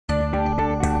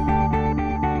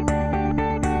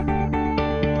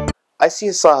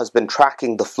ICSR has been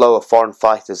tracking the flow of foreign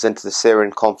fighters into the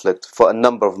Syrian conflict for a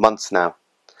number of months now.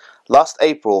 Last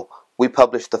April, we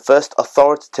published the first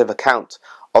authoritative account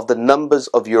of the numbers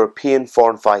of European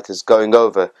foreign fighters going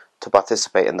over to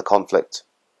participate in the conflict.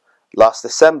 Last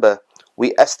December,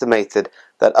 we estimated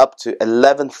that up to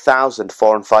 11,000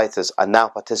 foreign fighters are now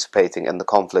participating in the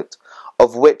conflict,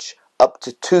 of which up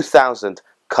to 2,000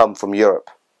 come from Europe.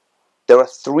 There are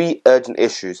three urgent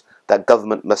issues that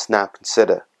government must now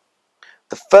consider.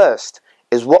 The first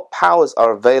is what powers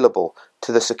are available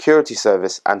to the security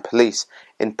service and police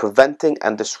in preventing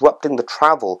and disrupting the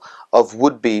travel of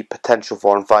would-be potential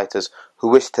foreign fighters who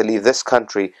wish to leave this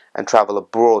country and travel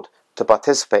abroad to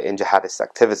participate in jihadist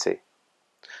activity.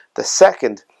 The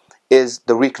second is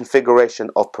the reconfiguration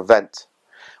of PREVENT,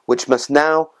 which must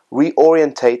now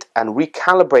reorientate and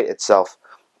recalibrate itself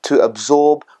to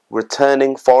absorb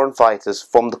returning foreign fighters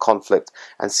from the conflict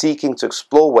and seeking to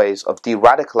explore ways of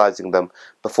de-radicalizing them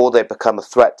before they become a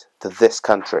threat to this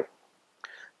country.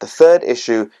 The third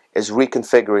issue is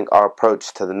reconfiguring our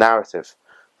approach to the narrative.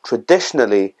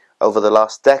 Traditionally, over the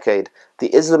last decade, the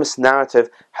Islamist narrative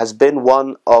has been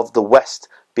one of the West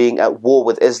being at war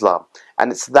with Islam,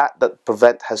 and it's that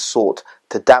PREVENT has sought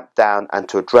to damp down and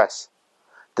to address.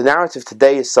 The narrative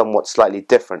today is somewhat slightly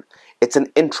different. It's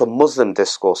an intra-Muslim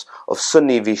discourse of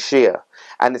Sunni v Shia,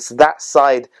 and it's that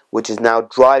side which is now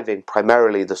driving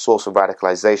primarily the source of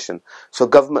radicalization, so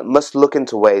government must look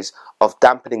into ways of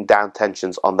dampening down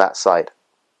tensions on that side.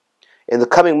 In the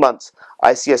coming months,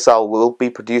 ICSR will be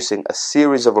producing a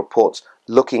series of reports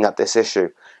looking at this issue,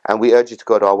 and we urge you to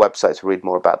go to our website to read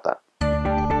more about that.